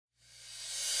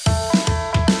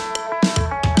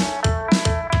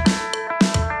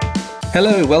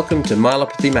Hello, welcome to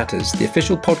Myelopathy Matters, the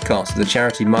official podcast of the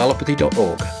charity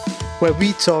myelopathy.org. Where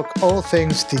we talk all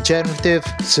things degenerative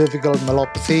cervical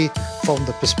myelopathy from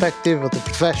the perspective of the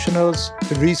professionals,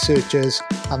 the researchers,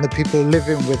 and the people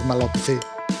living with myelopathy.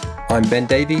 I'm Ben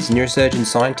Davies, neurosurgeon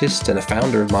scientist and a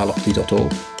founder of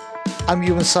myelopathy.org. I'm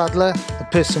Ewan Sadler, a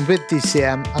person with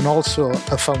DCM and also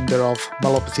a founder of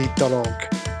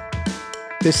myelopathy.org.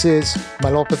 This is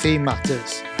Myelopathy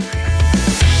Matters.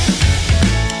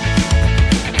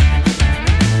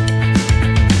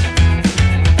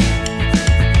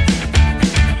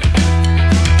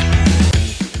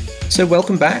 So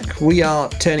welcome back. We are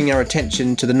turning our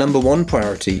attention to the number one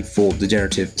priority for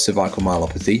degenerative cervical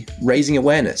myelopathy, raising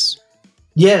awareness.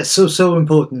 Yeah, so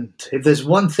important. If there's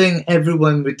one thing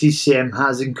everyone with DCM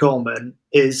has in common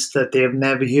is that they have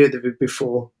never heard of it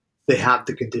before. They have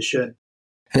the condition.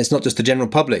 And it's not just the general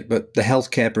public, but the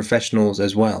healthcare professionals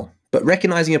as well. But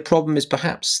recognizing a problem is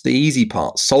perhaps the easy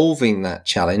part. Solving that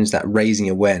challenge, that raising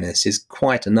awareness, is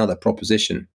quite another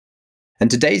proposition. And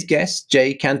today's guest,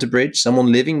 Jay Cantebrigge,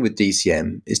 someone living with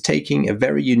DCM, is taking a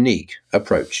very unique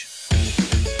approach.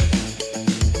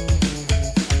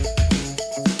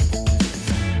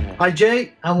 Hi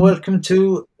Jay, and welcome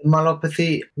to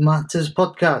Myelopathy Matters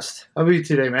podcast. How are you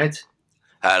today, mate?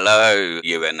 Hello,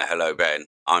 Ewan. Hello, Ben.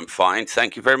 I'm fine.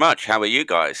 Thank you very much. How are you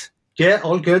guys? Yeah,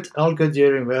 all good. All good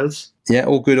here in Wales. Yeah,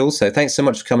 all good also. Thanks so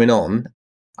much for coming on.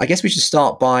 I guess we should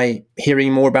start by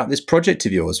hearing more about this project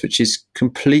of yours, which is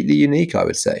completely unique, I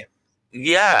would say.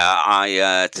 Yeah,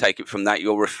 I take it from that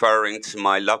you're referring to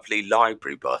my lovely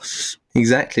library bus.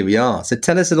 Exactly, we are. So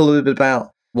tell us a little bit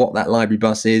about what that library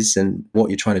bus is and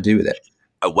what you're trying to do with it.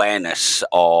 Awareness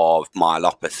of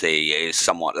myelopathy is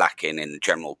somewhat lacking in the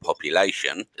general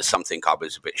population. Something I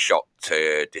was a bit shocked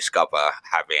to discover,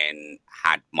 having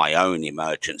had my own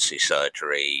emergency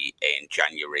surgery in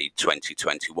January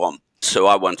 2021. So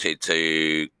I wanted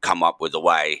to come up with a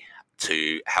way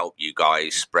to help you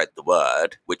guys spread the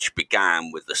word, which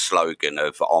began with the slogan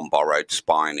of On Borrowed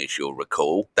Spine, as you'll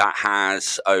recall. That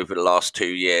has, over the last 2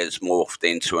 years, morphed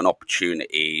into an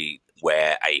opportunity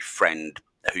where a friend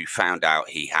who found out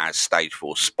he has stage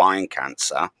 4 spine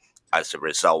cancer as a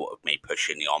result of me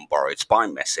pushing the On Borrowed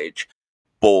Spine message,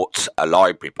 bought a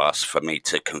library bus for me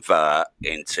to convert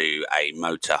into a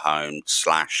motorhome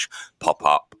 /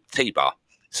 pop-up T-bar,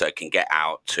 so it can get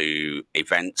out to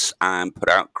events and put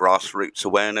out grassroots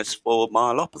awareness for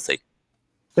myelopathy.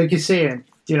 Like you're saying,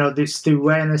 this the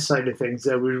awareness side of things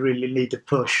that we really need to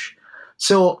push.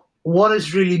 So what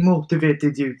has really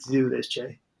motivated you to do this,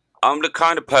 Jay? I'm the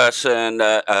kind of person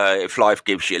that if life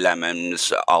gives you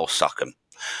lemons, I'll suck them.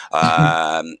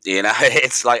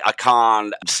 It's like I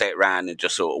can't sit around and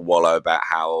just sort of wallow about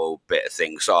how bitter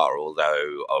things are,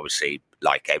 although obviously,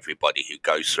 like everybody who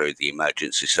goes through the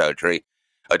emergency surgery,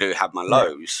 I do have my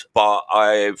lows, but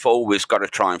I've always got to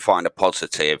try and find a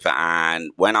positive.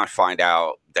 And when I find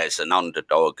out there's an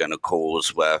underdog and a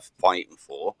cause worth fighting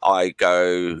for, I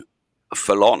go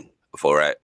full on for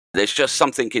it. There's just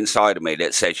something inside of me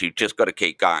that says you've just got to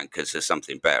keep going because there's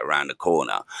something better around the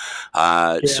corner.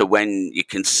 So when you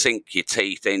can sink your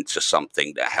teeth into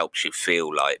something that helps you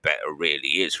feel like better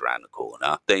really is around the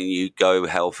corner, then you go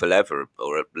hell for leather,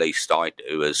 or at least I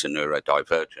do as a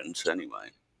neurodivergent anyway.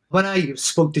 When I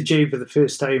spoke to Jay for the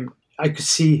first time, I could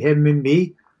see him in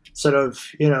me, sort of,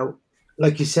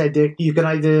 like you said, you can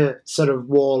either sort of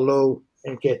wallow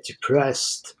and get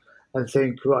depressed and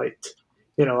think, right,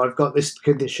 I've got this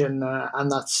condition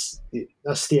and that's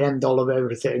the end all of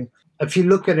everything. If you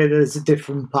look at it as a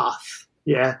different path,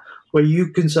 where you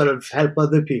can sort of help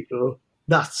other people,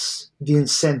 that's the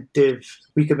incentive.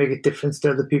 We can make a difference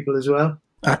to other people as well.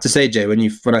 I have to say, Jay, when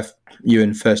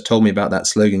Ewan first told me about that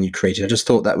slogan you created, I just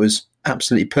thought that was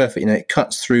absolutely perfect. It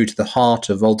cuts through to the heart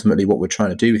of ultimately what we're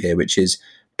trying to do here, which is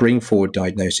bring forward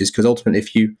diagnosis. Because ultimately,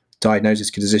 if you diagnose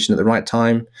this condition at the right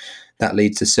time, that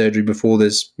leads to surgery before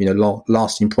there's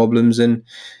lasting problems and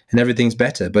everything's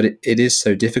better. But it is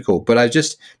so difficult. But I was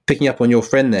just picking up on your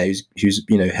friend there who's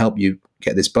helped you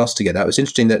get this bus together. It was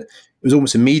interesting that it was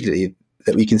almost immediately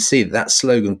that we can see that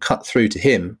slogan cut through to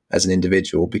him as an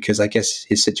individual, because I guess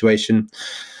his situation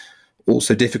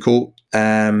also difficult,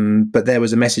 but there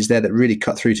was a message there that really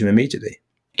cut through to him immediately.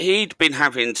 He'd been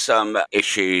having some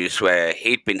issues where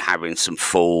he'd been having some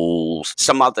falls,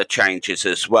 some other changes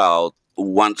as well,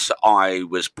 once I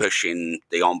was pushing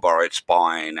the on-borrowed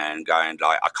spine and going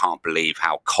like, I can't believe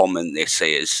how common this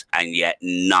is, and yet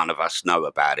none of us know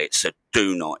about it, so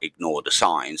do not ignore the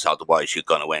signs, otherwise you're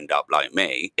going to end up like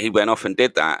me. He went off and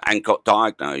did that and got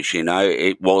diagnosed.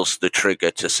 It was the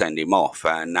trigger to send him off,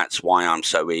 and that's why I'm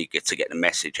so eager to get the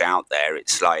message out there.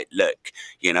 It's like, look,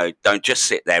 don't just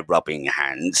sit there rubbing your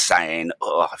hands saying,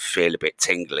 oh, I feel a bit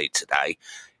tingly today.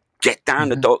 Get down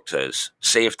to doctors,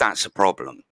 see if that's a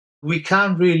problem. We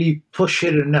can't really push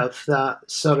it enough that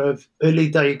sort of early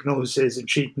diagnosis and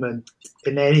treatment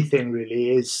in anything really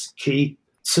is key.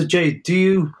 So, Jay, do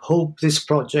you hope this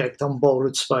project on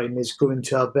borrowed spine is going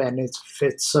to have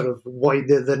benefits sort of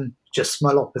wider than just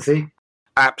myelopathy?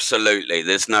 Absolutely.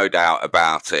 There's no doubt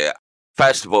about it.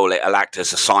 First of all, it'll act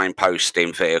as a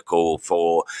signposting vehicle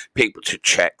for people to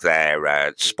check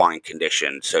their spine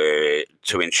condition to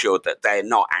ensure that they're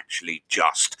not actually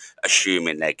just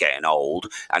assuming they're getting old,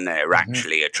 and they're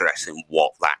actually addressing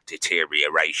what that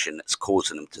deterioration that's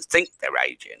causing them to think they're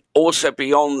aging. Also,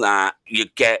 beyond that, you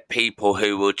get people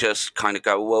who will just kind of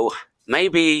go, well,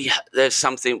 maybe there's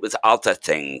something with other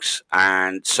things.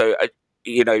 And so,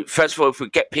 first of all, if we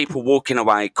get people walking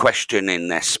away questioning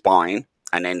their spine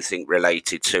and anything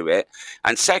related to it.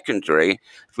 And secondary,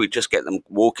 if we just get them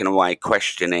walking away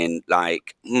questioning,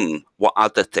 like, what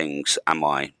other things am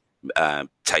I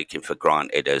taking for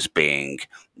granted as being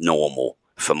normal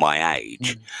for my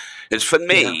age? Because for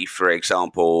me, for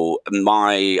example,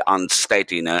 my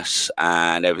unsteadiness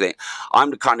and everything,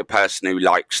 I'm the kind of person who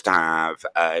likes to have,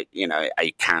 a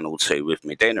can or two with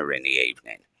my dinner in the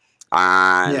evening.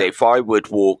 And if I would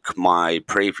walk my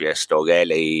previous dog,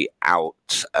 Ellie,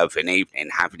 out of an evening,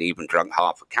 haven't even drunk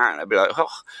half a can, I'd be like, oh,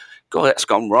 God, that's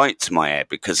gone right to my head,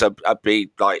 because I'd be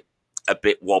like a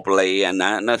bit wobbly and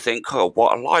that. And I think, oh,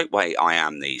 what a lightweight I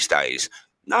am these days.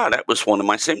 No, that was one of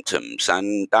my symptoms.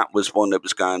 And that was one that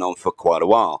was going on for quite a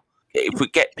while. If we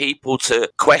get people to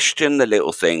question the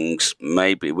little things,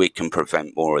 maybe we can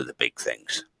prevent more of the big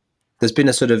things. There's been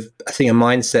a sort of, I think, a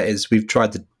mindset is we've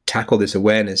tried to tackle this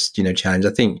awareness, challenge. I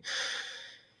think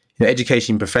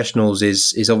educating professionals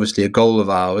is obviously a goal of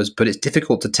ours, but it's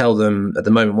difficult to tell them at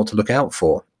the moment what to look out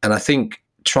for. And I think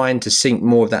trying to sync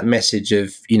more of that message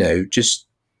of, just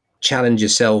challenge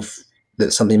yourself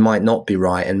that something might not be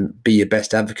right and be your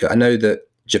best advocate. I know that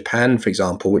Japan, for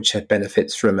example, which had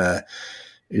benefits from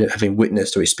having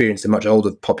witnessed or experienced a much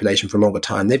older population for a longer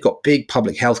time, they've got big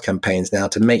public health campaigns now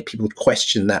to make people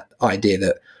question that idea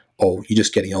that, oh, you're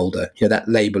just getting older. That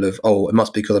label of, oh, it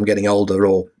must be because I'm getting older,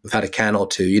 or I've had a can or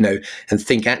two, and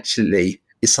think actually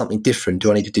is something different.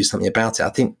 Do I need to do something about it? I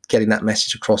think getting that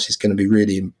message across is going to be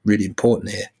really, really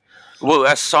important here. Well,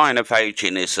 a sign of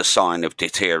aging is a sign of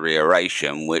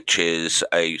deterioration, which is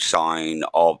a sign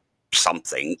of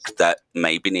something that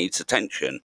maybe needs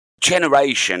attention.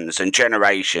 Generations and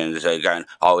generations are going,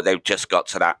 oh, they've just got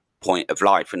to that point of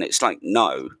life. And it's like,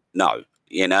 no.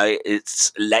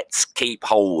 It's let's keep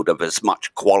hold of as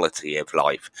much quality of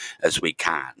life as we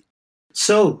can.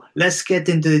 So let's get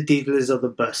into the details of the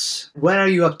bus. Where are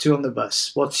you up to on the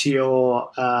bus? What's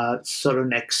your sort of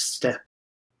next step?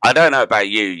 I don't know about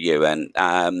you, Ewan,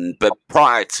 but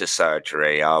prior to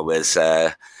surgery, I was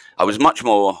much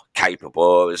more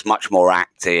capable. I was much more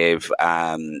active.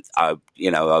 I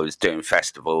was doing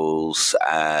festivals,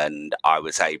 and I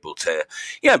was able to,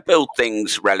 build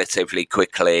things relatively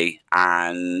quickly.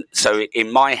 And so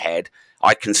in my head,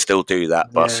 I can still do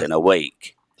that bus in a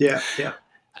week. Yeah.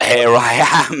 Here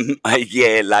I am a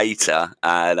year later,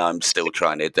 and I'm still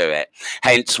trying to do it.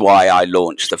 Hence why I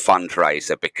launched the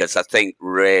fundraiser, because I think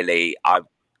really I've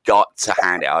got to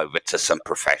hand it over to some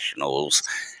professionals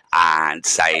and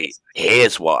say,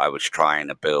 here's what I was trying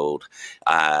to build.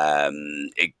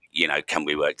 Can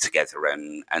we work together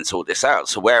and sort this out?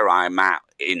 So where I'm at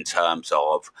in terms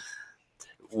of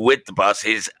with the bus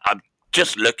is I'm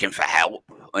just looking for help.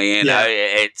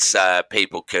 It's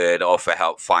people could offer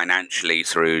help financially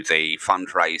through the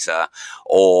fundraiser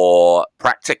or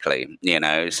practically,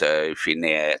 so if you're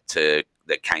near to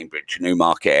the Cambridge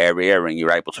Newmarket area and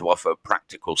you're able to offer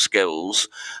practical skills,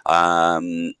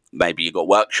 maybe you've got a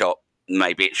workshop,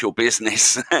 maybe it's your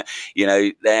business,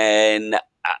 then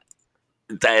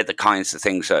they're the kinds of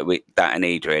things that I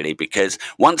need really, because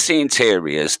once the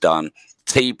interior is done,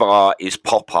 T-bar is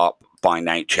pop-up by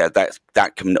nature.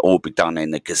 That can all be done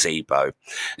in the gazebo.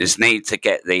 Just need to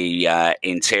get the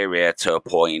interior to a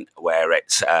point where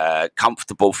it's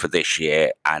comfortable for this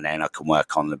year, and then I can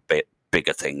work on the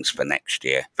bigger things for next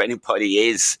year. If anybody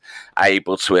is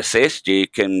able to assist, you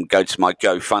can go to my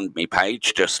GoFundMe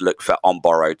page. Just look for On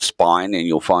Borrowed Spine, and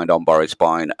you'll find On Borrowed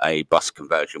Spine, a bus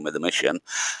conversion with a mission.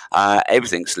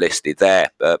 Everything's listed there.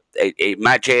 But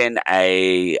imagine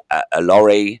a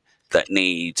lorry that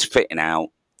needs fitting out,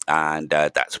 and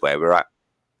that's where we're at.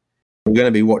 We're going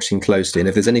to be watching closely, and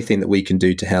if there's anything that we can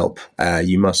do to help,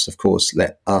 you must, of course,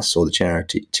 let us or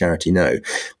the charity know.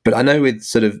 But I know with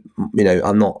sort of,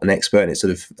 I'm not an expert in it,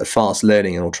 sort of fast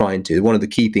learning or trying to. One of the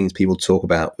key things people talk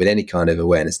about with any kind of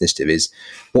awareness initiative is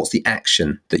what's the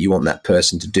action that you want that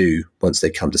person to do once they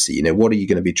come to see you. What are you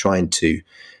going to be trying to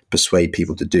persuade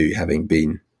people to do, having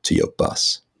been to your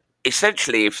bus?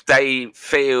 Essentially, if they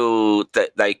feel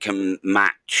that they can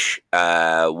match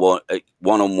one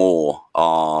or more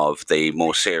of the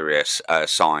more serious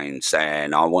signs,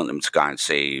 then I want them to go and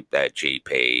see their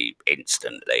GP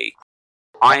instantly.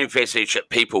 I envisage that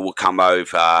people will come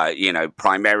over,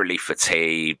 primarily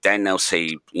fatigued. Then they'll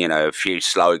see, a few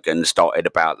slogans dotted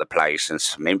about the place and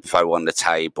some info on the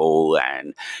table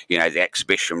and, the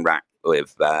exhibition rack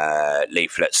with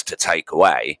leaflets to take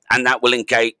away, and that will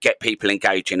get people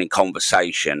engaging in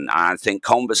conversation. I think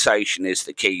conversation is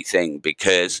the key thing,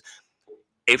 because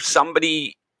if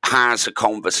somebody has a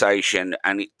conversation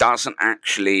and it doesn't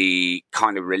actually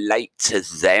kind of relate to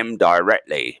them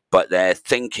directly, but they're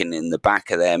thinking in the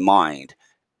back of their mind,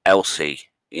 Elsie,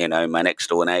 my next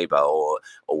door neighbor or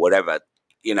whatever,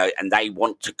 and they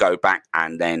want to go back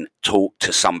and then talk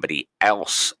to somebody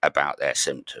else about their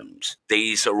symptoms.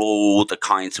 These are all the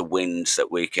kinds of wins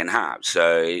that we can have.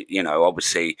 So,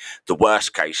 obviously the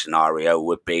worst case scenario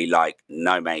would be like,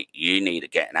 no, mate, you need to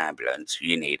get an ambulance.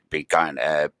 You need to be going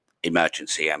to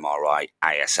emergency MRI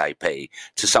ASAP,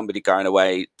 to somebody going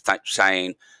away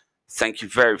saying, thank you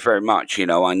very, very much.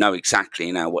 I know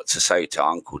exactly what to say to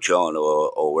Uncle John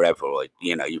or wherever, or,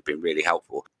 you've been really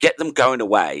helpful. Get them going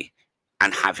away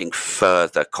and having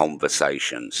further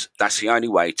conversations. That's the only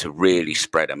way to really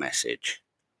spread a message.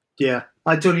 Yeah,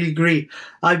 I totally agree.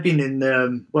 I've been in,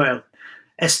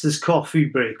 Esther's coffee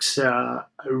breaks are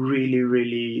really,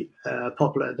 really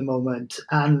popular at the moment.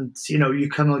 And, you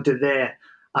come out of there,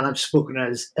 and I've spoken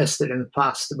to Esther in the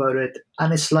past about it,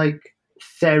 and it's like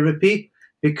therapy,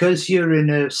 because you're in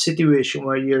a situation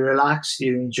where you're relaxed,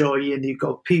 you enjoy, and you've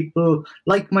got people,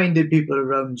 like-minded people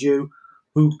around you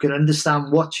who can understand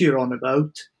what you're on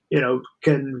about,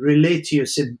 can relate to your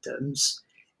symptoms.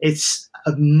 It's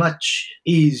a much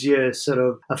easier sort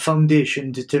of a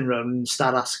foundation to turn around and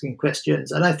start asking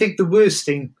questions. And I think the worst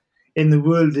thing in the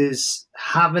world is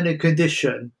having a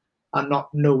condition and not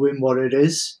knowing what it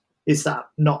is. Is that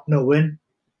not knowing?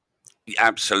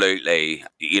 Absolutely.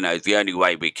 The only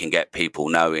way we can get people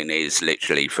knowing is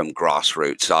literally from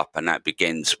grassroots up, and that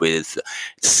begins with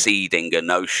seeding a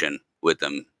notion with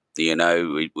them.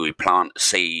 We plant a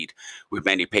seed with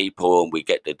many people and we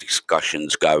get the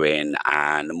discussions going,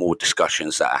 and the more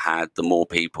discussions that are had, the more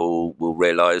people will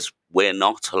realise we're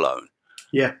not alone.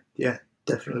 Yeah,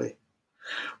 definitely.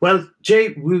 Well, Jay,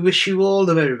 we wish you all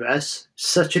the very best.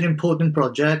 Such an important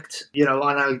project, and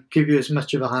I'll give you as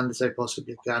much of a hand as I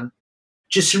possibly can.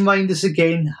 Just remind us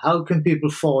again, how can people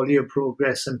follow your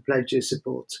progress and pledge your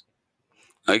support?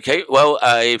 Okay, well,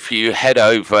 if you head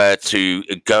over to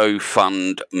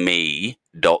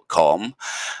gofundme.com,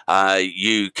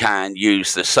 you can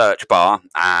use the search bar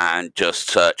and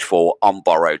just search for On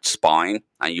Borrowed Spine,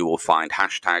 and you will find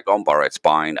hashtag On Borrowed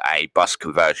Spine, a bus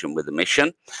conversion with a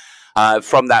mission.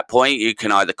 From that point, you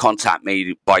can either contact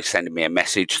me by sending me a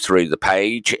message through the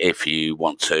page if you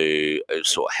want to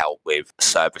sort of help with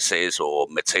services or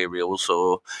materials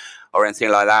or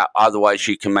anything like that. Otherwise,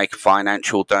 you can make a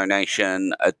financial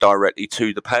donation directly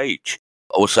to the page.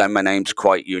 Also, my name's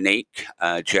quite unique,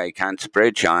 Jay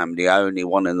Cantebrigge. I am the only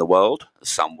one in the world.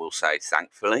 Some will say,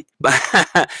 thankfully. So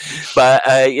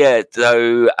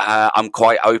I'm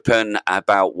quite open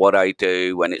about what I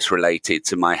do when it's related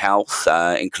to my health,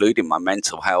 including my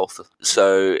mental health.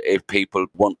 So if people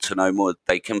want to know more,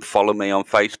 they can follow me on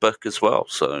Facebook as well.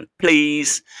 So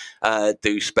please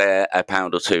do spare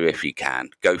 £1 or £2 if you can.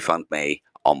 GoFundMe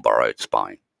On Borrowed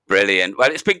Spine. Brilliant.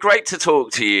 Well, it's been great to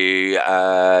talk to you,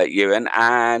 Ewan,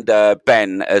 and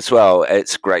Ben as well.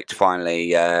 It's great to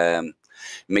finally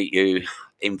meet you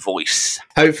in voice.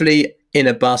 Hopefully in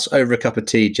a bus over a cup of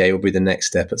tea, Jay, will be the next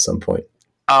step at some point.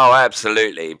 Oh,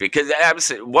 absolutely. Because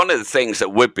one of the things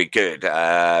that would be good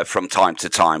from time to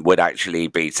time would actually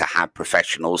be to have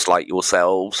professionals like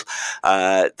yourselves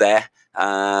there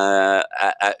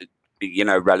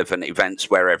relevant events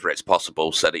wherever it's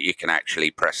possible, so that you can actually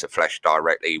press the flesh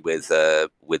directly with the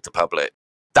public.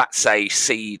 That's a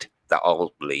seed that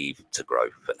I'll leave to grow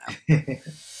for now.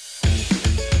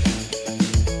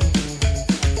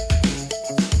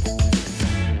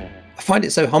 find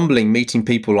it so humbling meeting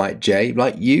people like Jay,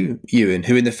 like you, Ewan,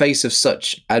 who in the face of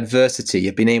such adversity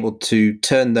have been able to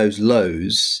turn those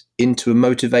lows into a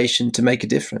motivation to make a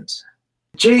difference.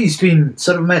 Jay's been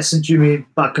sort of messaging me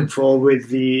back and forth with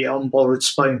the on-borrowed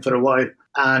spine for a while,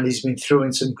 and he's been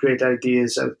throwing some great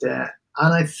ideas out there.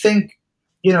 And I think,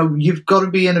 you've got to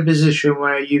be in a position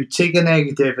where you take a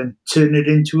negative and turn it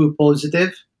into a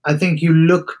positive. I think you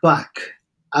look back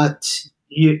at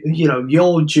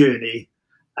your journey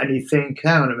and you think,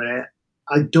 hang on a minute,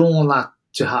 I don't want that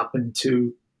to happen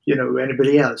to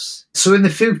anybody else. So in the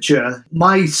future,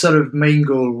 my sort of main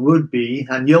goal would be,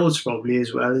 and yours probably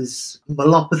as well, is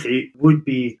myelopathy would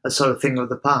be a sort of thing of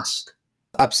the past.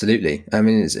 Absolutely. I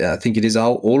mean, I think it is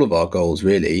all of our goals,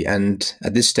 really. And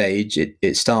at this stage,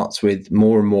 it starts with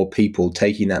more and more people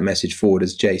taking that message forward,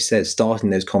 as Jay says, starting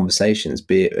those conversations,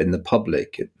 be it in the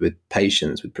public, with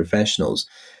patients, with professionals.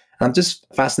 And I'm just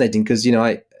fascinating because,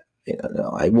 I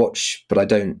watch, but I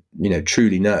don't,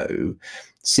 truly know,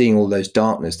 seeing all those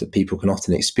darkness that people can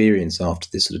often experience after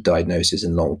this sort of diagnosis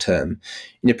and long term.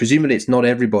 Presumably it's not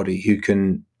everybody who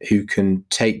can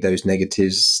take those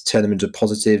negatives, turn them into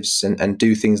positives and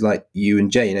do things like you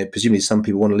and Jay. Presumably some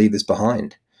people want to leave this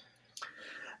behind.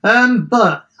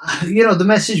 But the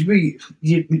message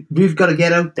we've got to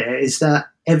get out there is that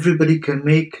everybody can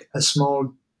make a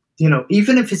small,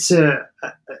 even if it's a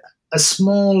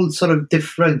small sort of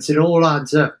difference, it all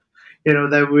adds up.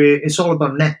 It's all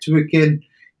about networking.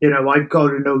 I've got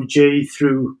to know Jay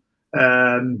through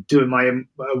doing my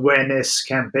awareness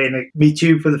campaign. I meet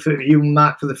you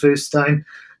Mark, for the first time,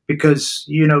 because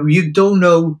you don't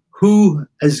know who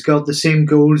has got the same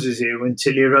goals as you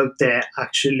until you're out there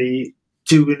actually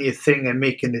doing your thing and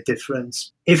making a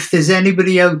difference. If there's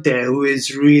anybody out there who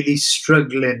is really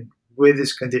struggling with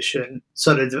this condition,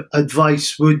 sort of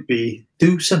advice would be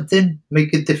do something,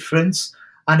 make a difference,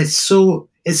 and it's so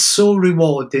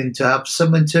rewarding to have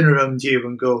someone turn around to you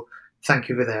and go, thank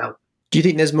you for the help. Do you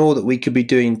think there's more that we could be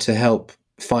doing to help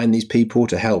find these people,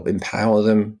 to help empower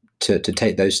them to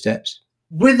take those steps?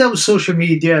 With our social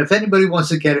media, if anybody wants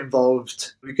to get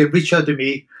involved, you can reach out to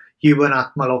me,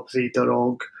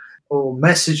 ewan@myelopathy.org, or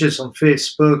message us on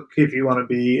Facebook if you want to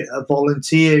be a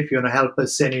volunteer, if you want to help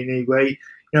us in any way.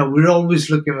 We're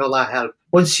always looking for that help.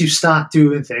 Once you start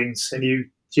doing things and you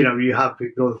have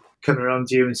people coming around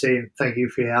to you and saying, thank you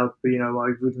for your help,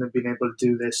 I wouldn't have been able to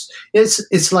do this.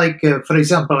 It's like, for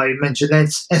example, I mentioned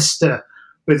Esther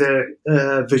with her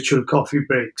virtual coffee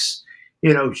breaks.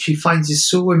 She finds it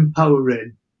so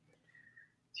empowering,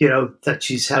 that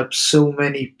she's helped so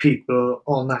many people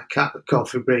on that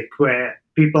coffee break, where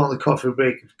people on the coffee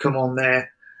break have come on there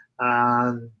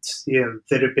and,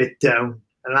 they're a bit down.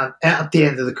 And at the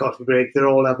end of the coffee break, they're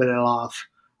all having a laugh,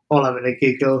 all having a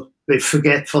giggle. They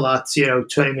forget for that,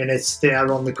 20 minutes they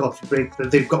are on the coffee break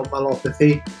that they've got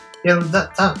myelopathy.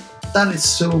 That is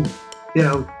so,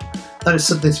 that is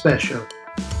something special.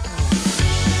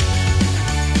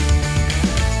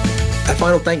 A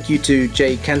final thank you to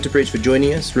Jay Cantebrigge for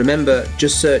joining us. Remember,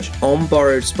 just search On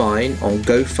Borrowed Spine on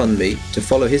GoFundMe to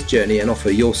follow his journey and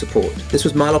offer your support. This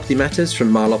was Myelopathy Matters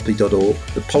from myelopathy.org.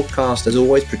 The podcast, as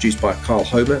always, produced by Carl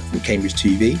Homer from Cambridge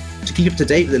TV. To keep up to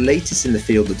date with the latest in the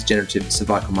field of degenerative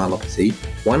cervical myelopathy,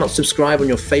 why not subscribe on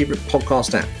your favourite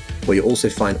podcast app, where you'll also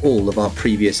find all of our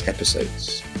previous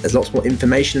episodes. There's lots more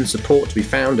information and support to be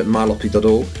found at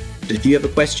myelopathy.org. But if you have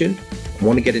a question and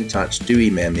want to get in touch, do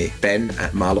email me,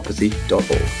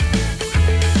 ben@myelopathy.org.